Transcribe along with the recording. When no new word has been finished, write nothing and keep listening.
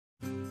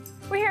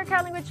We're here at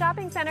Carlingwood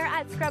Shopping Centre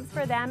at Scrubs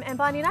for Them, and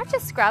Bonnie, not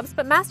just scrubs,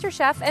 but master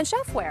chef and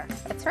chefware.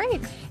 That's right.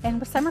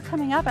 And with summer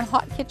coming up and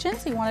hot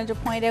kitchens, we wanted to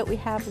point out we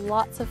have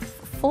lots of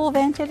full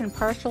vented and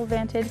partial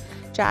vented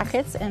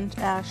jackets and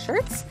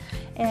shirts.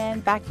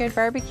 And backyard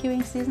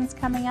barbecuing season's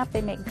coming up.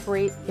 They make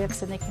great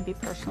gifts and they can be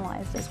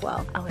personalized as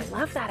well. Oh, I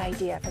love that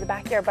idea for the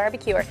backyard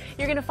barbecuer.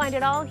 You're going to find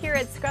it all here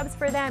at Scrubs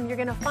for Them. You're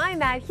going to find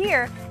that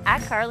here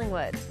at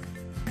Carlingwood.